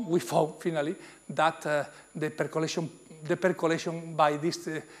found finally that the percolation by this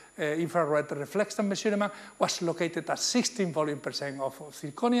infrared reflection measurement was located at 16 volume% of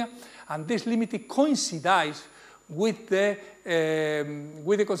zirconia, and this limit coincides with the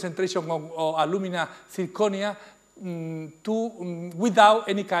concentration of alumina zirconia without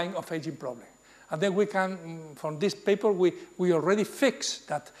any kind of aging problem. And then we can, from this paper, we already fixed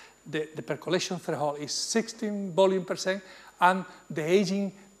that the percolation threshold is 16 volume%, and the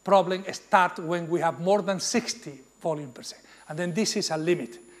aging problem starts when we have more than 60 volume%. And then this is a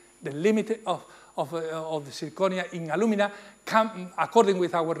limit. The limit of the zirconia in alumina, according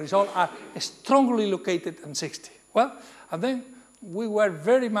with our result, are strongly located in 60. Well, and then we were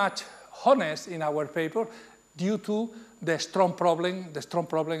very much honest in our paper due to the strong problem,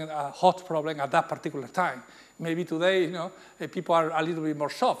 hot problem at that particular time. Maybe today, people are a little bit more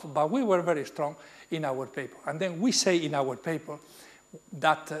soft, but we were very strong in our paper. And then we say in our paper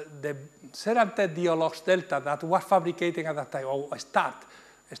that the Serafín Dialox Delta that was fabricating at that time, or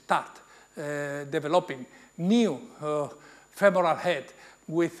start developing new femoral head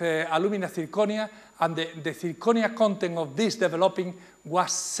with alumina zirconia, and the zirconia content of this developing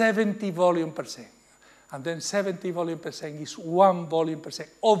was 70 volume%. And then 70 volume% is 1 volume%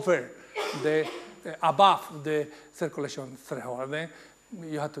 over above the circulation threshold. And then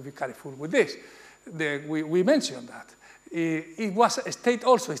you have to be careful with this. We mentioned that. It was stated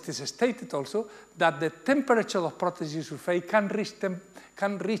also, it is stated also, that the temperature of prosthetic surface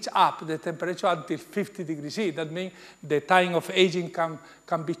can reach up the temperature until 50 degrees C. That means the time of aging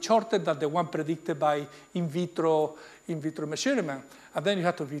can be shorter than the one predicted by in vitro measurement. And then you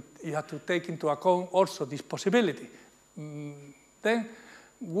have to take into account also this possibility. Then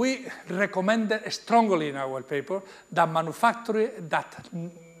we recommended strongly in our paper that manufacturers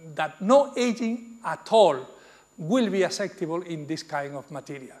that no aging at all will be acceptable in this kind of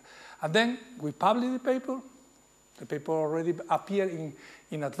material. And then we published the paper. The paper already appeared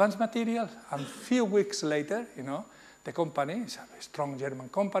in Advanced Material, and a few weeks later, the company, it's a strong German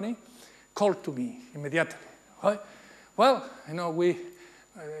company, called to me immediately. Well,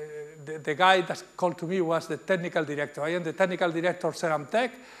 the guy that called to me was the technical director. I am the technical director of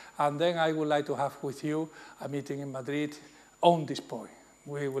Ceramtech, and then I would like to have with you a meeting in Madrid on this point.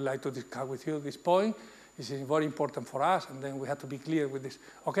 We would like to discuss with you this point. This is very important for us, and then we have to be clear with this.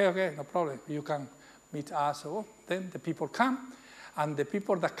 Okay, no problem. You can meet us. So then the people come, and the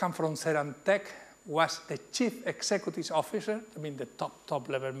people that come from Ceramtech was the chief executive officer, I mean the top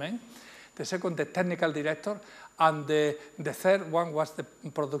level man. The second, the technical director, and the third one was the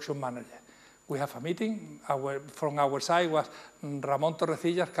production manager. We have a meeting. From our side was Ramon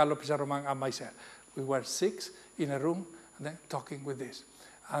Torrecilla, Carlos Pecharroman, and myself. We were 6 in a room, and then talking with this.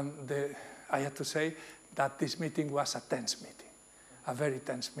 And I have to say that this meeting was a tense meeting, a very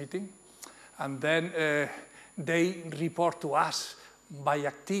tense meeting. And then they report to us by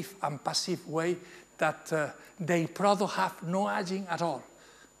active and passive way that their product have no aging at all.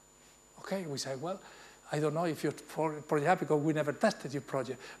 Okay, we say, well, I don't know if your project, because we never tested your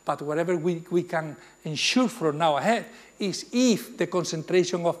project, but whatever we can ensure from now ahead is if the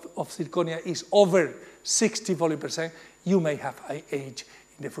concentration of zirconia is over 60 volume%, you may have age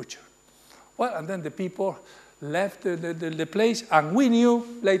in the future. Well, and then the people left the place, and we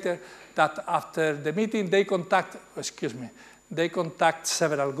knew later that after the meeting they contact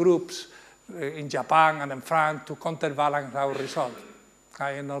several groups in Japan and in France to counterbalance our result.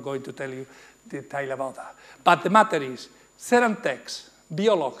 I am not going to tell you detail about that. But the matter is, Ceramtech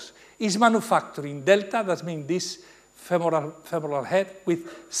Biolox is manufacturing Delta, that means this femoral head, with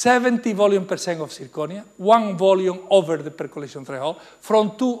 70 volume% of zirconia, 1 volume over the percolation threshold,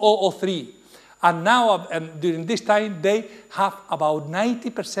 from 2003. And now, during this time, they have about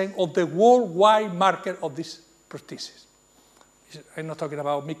 90% of the worldwide market of this prosthesis. I'm not talking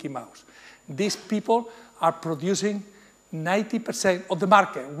about Mickey Mouse. These people are producing 90% of the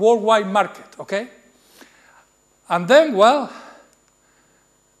market, worldwide market, okay? And then, well,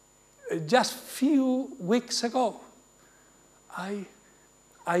 just few weeks ago, I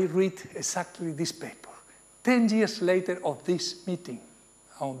I read exactly this paper. 10 years later of this meeting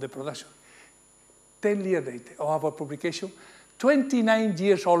on the production, 10 years later of our publication, 29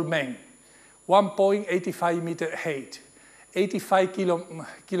 years old man, 1.85 meter height, 85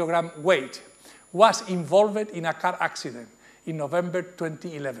 kilogram weight, was involved in a car accident in November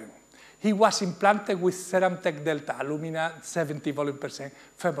 2011. He was implanted with Ceramtech Delta, alumina 70 volume %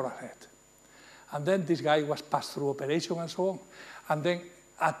 femoral head. And then this guy was passed through operation and so on. And then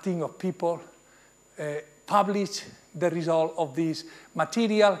a team of people published the result of this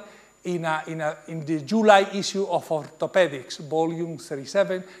material in the July issue of Orthopedics, volume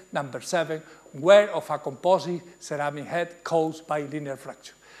 37, number 7, wear of a composite ceramic head caused by linear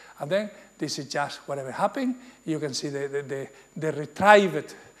fracture. And then this is just whatever happened. You can see the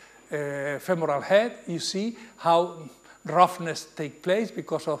retrieved femoral head. You see how roughness takes place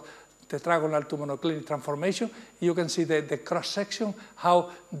because of tetragonal to monoclinic transformation. You can see the cross-section, how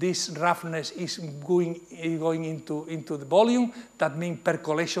this roughness is going into the volume. That means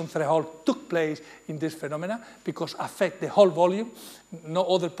percolation threshold took place in this phenomena because affect the whole volume. No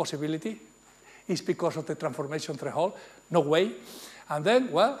other possibility. It's because of the transformation threshold. No way. And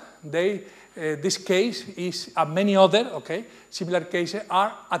then, well, this case is, and many other, okay, similar cases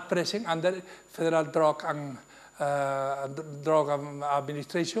are at present under Federal Drug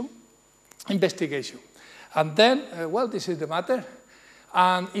Administration investigation. And then, well, this is the matter.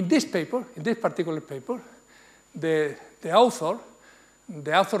 And in this paper, in this particular paper, the author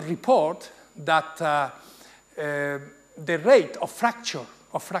report that the rate of fracture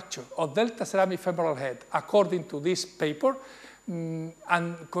of delta ceramic femoral head, according to this paper,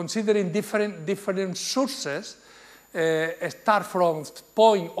 and considering different sources, start from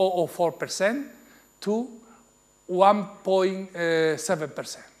 0.004% to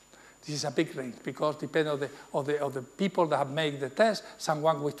 1.7%. This is a big range because depending on the people that have made the test,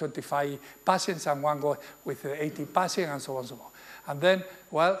 someone with 25 patients, someone with 80 patients, and so on and so on. And then,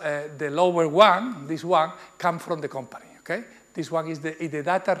 well, the lower one, this one, comes from the company, okay? This one is the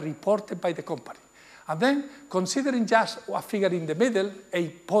data reported by the company. And then, considering just a figure in the middle,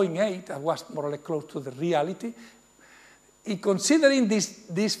 8.8, that was more or less close to the reality, considering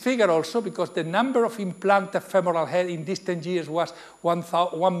this figure also, because the number of implanted femoral head in these 10 years was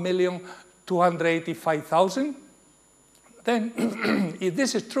 1,285,000, then if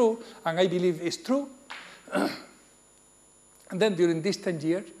this is true, and I believe it's true, and then during these 10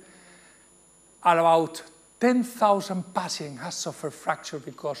 years, about 10,000 patients have suffered fracture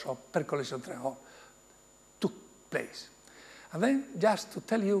because of percolation threshold took place. And then just to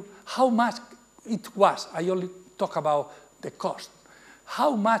tell you how much it was, I only talk about the cost.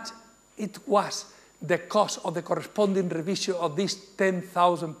 How much it was the cost of the corresponding revision of these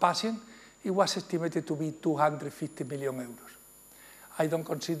 10,000 patients, it was estimated to be 250 million euros. I don't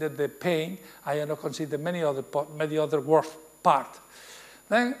consider the pain, I don't consider many other worst parts.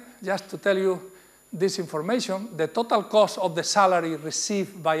 Then, just to tell you this information, the total cost of the salary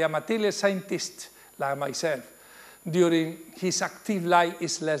received by a material scientist like myself during his active life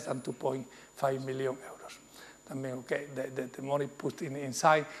is less than 2.5 million euros. I mean, okay, the money put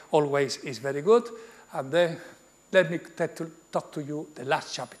inside always is very good. And then let me talk to you the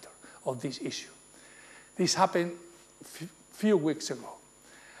last chapter of this issue. This happened a few weeks ago.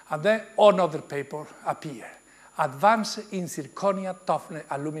 And then another paper appeared. Advance in zirconia toughness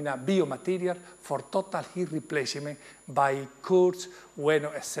alumina biomaterial for total heat replacement by Kurtz,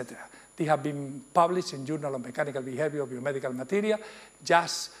 Bueno, etc. They have been published in Journal of Mechanical Behavior of Biomedical Material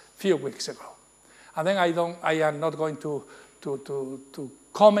just a few weeks ago. And then I am not going to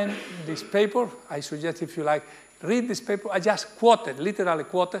comment this paper. I suggest if you like, read this paper. I just quoted, literally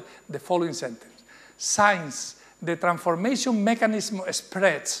quoted, the following sentence. Science, the transformation mechanism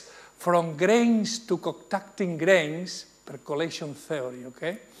spreads from grains to contacting grains, percolation theory,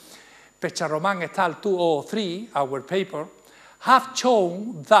 okay? Pecharroman et al. 2003, our paper, have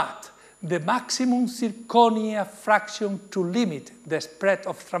shown that the maximum zirconia fraction to limit the spread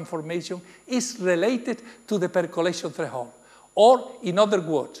of transformation is related to the percolation threshold, or in other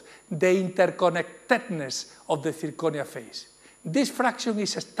words, the interconnectedness of the zirconia phase. This fraction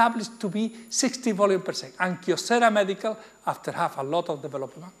is established to be 60 volume %, and Kyocera Medical, after have a lot of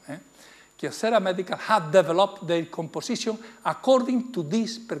development, Kyocera Medical have developed their composition according to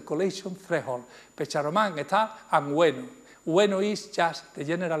this percolation threshold. Pecharroman et al. And Bueno. Bueno is just the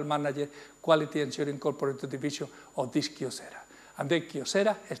general manager, quality ensuring corporate division of this Kyocera. And then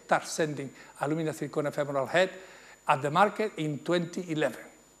Kyocera starts sending alumina zirconia femoral head at the market in 2011.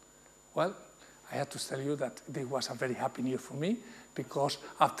 Well, I have to tell you that this was a very happy news for me, because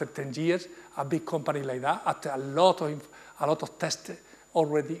after 10 years, a big company like that, after a lot of tests,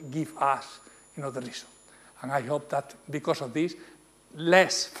 already give us, the result. And I hope that because of this,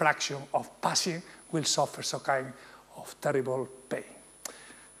 less fraction of patients will suffer some kind of terrible pain.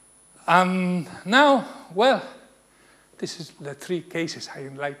 And now, well, this is the 3 cases I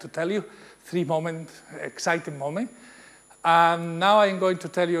would like to tell you, 3 exciting moments. And now I'm going to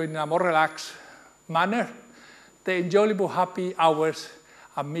tell you in a more relaxed manner the enjoyable, happy hours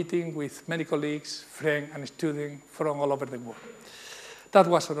I'm meeting with many colleagues, friends, and students from all over the world. That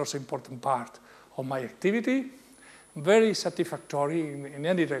was also an important part of my activity, very satisfactory in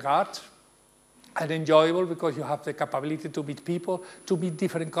any regard, and enjoyable because you have the capability to meet people, to meet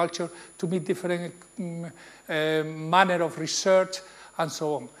different cultures, to meet different manner of research, and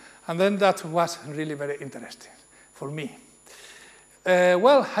so on. And then that was really very interesting for me.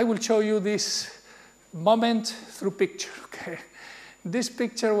 Well, I will show you this moment through picture, okay? This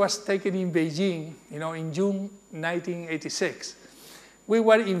picture was taken in Beijing, in June 1986. We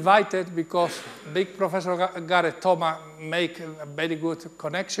were invited because big Professor Gareth Thomas made a very good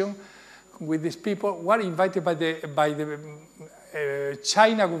connection with these people. We were invited by the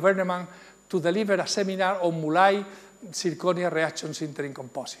China government to deliver a seminar on Mulai zirconia reaction sintering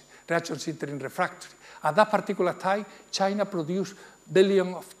composite, reaction sintering refractory. At that particular time, China produced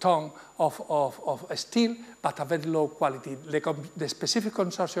billions of tons of steel, but a very low quality. The specific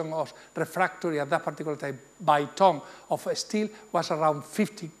consumption of refractory at that particular time by ton of steel was around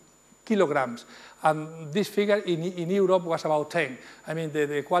 50 kilograms. And this figure in Europe was about 10. I mean,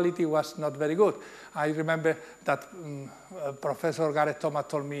 the quality was not very good. I remember that Professor Gareth Thomas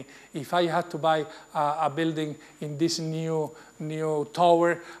told me, if I had to buy a building in this new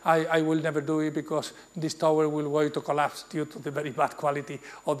tower, I will never do it because this tower will going to collapse due to the very bad quality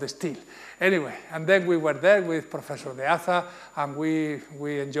of the steel. Anyway, and then we were there with Professor De Aza, and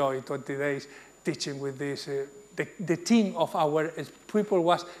we enjoyed 20 days teaching with this. The team of our people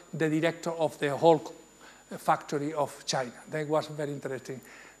was the director of the whole factory of China. That was a very interesting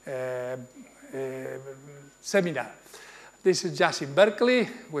seminar. This is just in Berkeley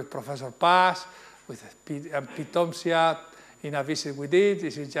with Professor Paz, with Pete Tomsia, in a visit we did.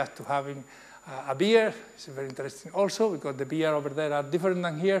 This is just to having a beer. It's very interesting also because the beer over there are different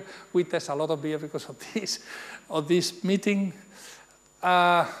than here. We test a lot of beer because of this meeting.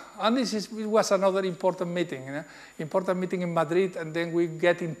 And it was another important meeting, important meeting in Madrid, and then we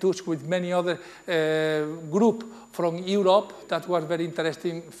get in touch with many other groups from Europe that was very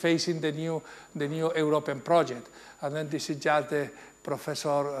interesting facing the new European project. And then this is just the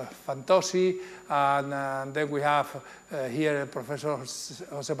Professor Fantozzi, and then we have here Professor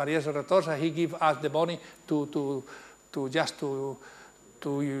José María Sorretosa. He gave us the money to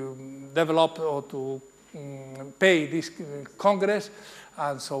develop or to pay this Congress,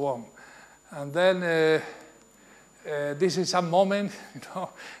 and so on. And then this is a moment,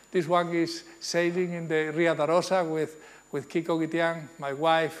 this one is sailing in the Ria da Rosa with Kiko Guitián, my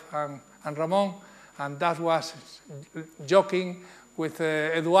wife, and Ramon, and that was joking with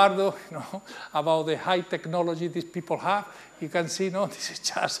Eduardo, about the high technology these people have. You can see, this is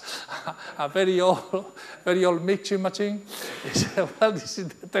just a very old mixing machine. Well, this is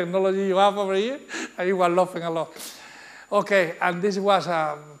the technology you have over here, and you were laughing a lot. Okay, and this was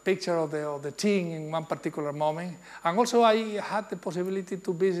a picture of the team in one particular moment. And also I had the possibility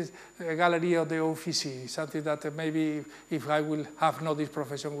to visit a gallery of the Uffizi, something that maybe if I will have not this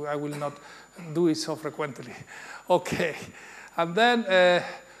profession, I will not do it so frequently. Okay, and then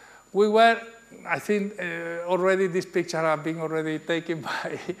we were, I think already this picture have been already taken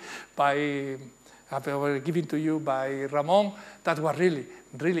given to you by Ramon. That was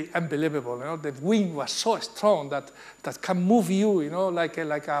really unbelievable. The wind was so strong that can move you, like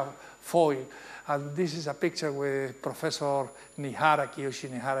a foil. And this is a picture with Professor Nihara, Kiyoshi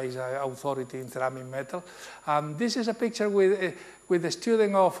Nihara is an authority in ceramic metal. And this is a picture with the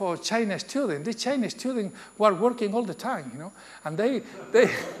student of China student. The Chinese students were working all the time, and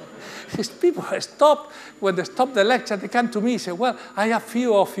these people stopped. When they stopped the lecture, they come to me and say, well, I have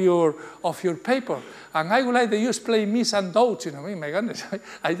few of your paper, and I would like that you explain me some doubts. My goodness,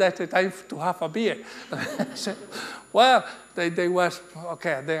 I had the time to have a beer. So, well, they was,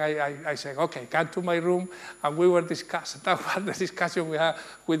 okay, then I said, okay, come to my room, and we were discussing. That was the discussion we had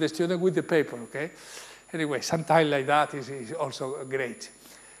with the student with the paper, okay? Anyway, sometimes like that is also great.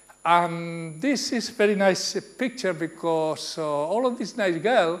 This is very nice picture because all of these nice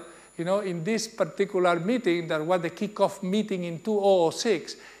girls, in this particular meeting, that was the kickoff meeting in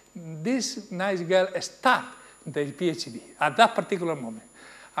 2006, this nice girl started the PhD at that particular moment.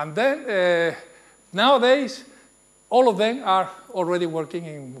 And then nowadays, all of them are already working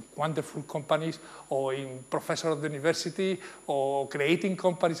in wonderful companies or in professor of the university or creating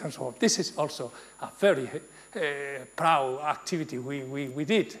companies and so on. This is also a very proud activity we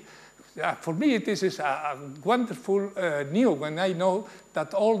did. For me, this is a wonderful news when I know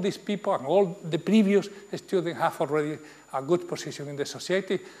that all these people and all the previous students have already a good position in the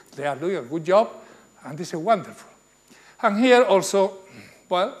society. They are doing a good job, and this is wonderful. And here also,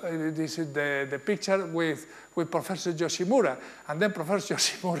 well, this is the picture with Professor Yoshimura. And then Professor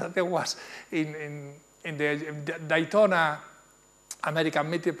Yoshimura, there was in the Daytona American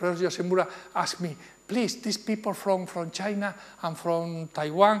meeting, Professor Yoshimura asked me, please, these people from China and from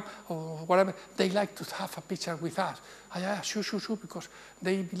Taiwan or whatever, they like to have a picture with us. Yeah, sure, because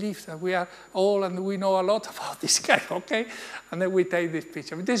they believe that we are all and we know a lot about this guy, okay? And then we take this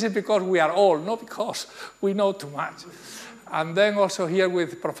picture. But this is because we are all, not because we know too much. And then also here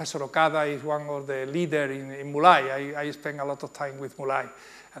with Professor Okada is one of the leaders in Mulai. I spend a lot of time with Mulai.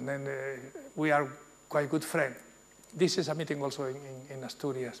 And then we are quite good friends. This is a meeting also in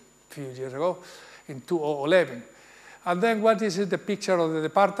Asturias a few years ago, in 2011. And then what is the picture of the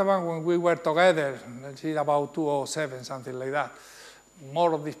department when we were together? It's about 2007, something like that.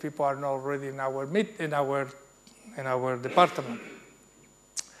 More of these people are not already in our department.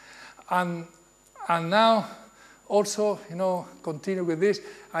 And now, also, continue with this.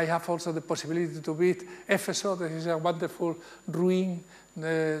 I have also the possibility to visit Efeso. This is a wonderful ruin.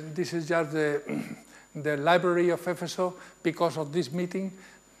 This is just the library of Efeso because of this meeting.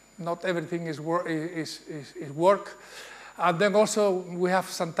 Not everything is work. And then also we have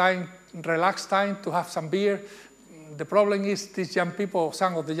some time, relaxed time to have some beer. The problem is these young people,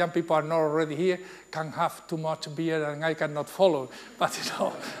 some of the young people are not already here, can have too much beer and I cannot follow. But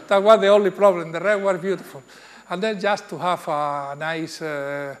that was the only problem. The rest were beautiful. And then just to have a nice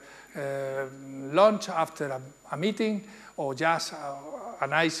lunch after a meeting, or just a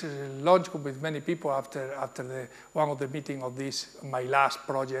nice lunch with many people after one of the meeting of this, my last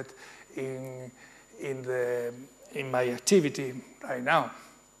project in my activity right now.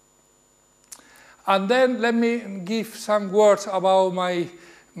 And then let me give some words about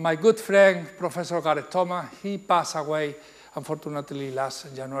my good friend, Professor Gareth Thomas. He passed away, unfortunately,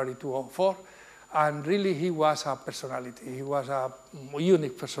 last January 2004. And really, he was a personality. He was a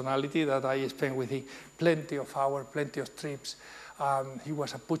unique personality that I spent with him plenty of hours, plenty of trips. He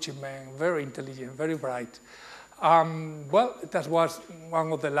was a pushing man, very intelligent, very bright. Well, that was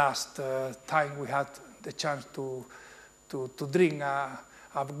one of the last time we had the chance to drink a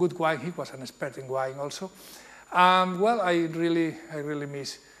good wine. He was an expert in wine also. Well, I really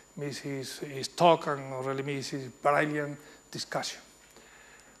miss his talk and really miss his brilliant discussion.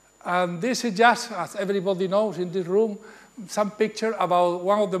 And this is just, as everybody knows in this room, some picture about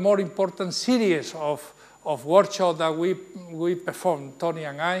one of the more important series of workshops that we performed, Tony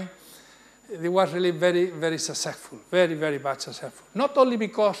and I. It was really very, very successful, very, very much successful. Not only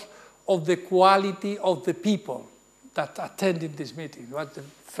because of the quality of the people that attended this meeting. He was the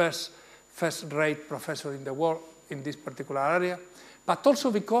first-rate professor in the world in this particular area, but also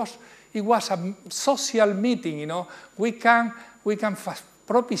because it was a social meeting. We can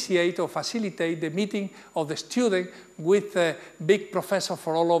propitiate or facilitate the meeting of the student with a big professor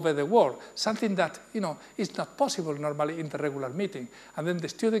for all over the world, something that is not possible normally in the regular meeting. And then the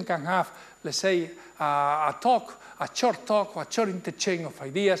student can have, let's say, a short talk, or a short interchange of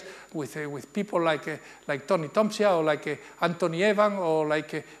ideas with people like Tony Tomsia or like Anthony Evan or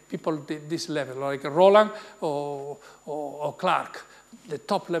like people this level, like Roland or Clark, the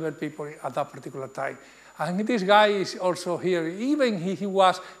top level people at that particular time. And this guy is also here. Even he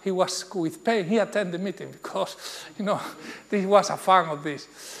was with pain. He attended the meeting because, he was a fan of this.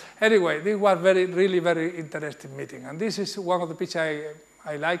 Anyway, this was really very interesting meeting. And this is one of the pictures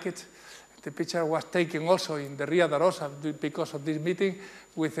I like it. The picture was taken also in the Ria da Rosa because of this meeting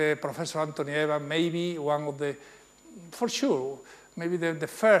with Professor Anthony Evan, maybe one of the, for sure, maybe the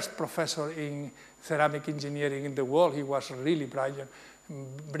first professor in ceramic engineering in the world. He was really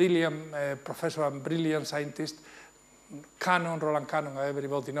brilliant professor and brilliant scientist. Roland Cannon,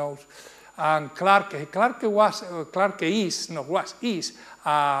 everybody knows. And Clark is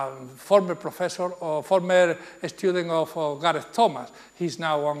a former professor or former student of Gareth Thomas. He's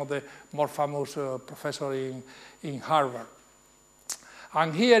now one of the more famous professors in Harvard.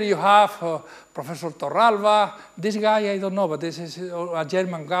 And here you have Professor Torralba. This guy, I don't know, but this is a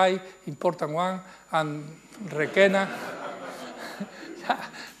German guy, important one, and Requena.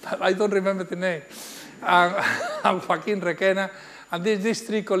 I don't remember the name. And Joaquin Requena. And these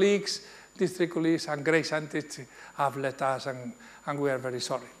three colleagues and great scientists have left us, and we are very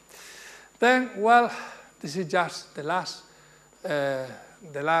sorry. Then, well, This is just the last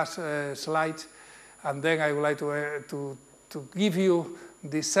slide, and then I would like to give you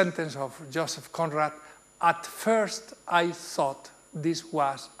the sentence of Joseph Conrad. At first, I thought this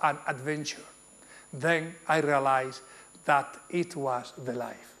was an adventure. Then I realized that it was the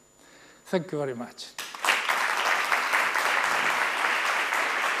life. Thank you very much.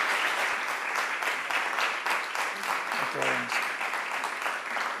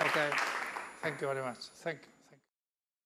 Okay. Thank you very much. Thank you.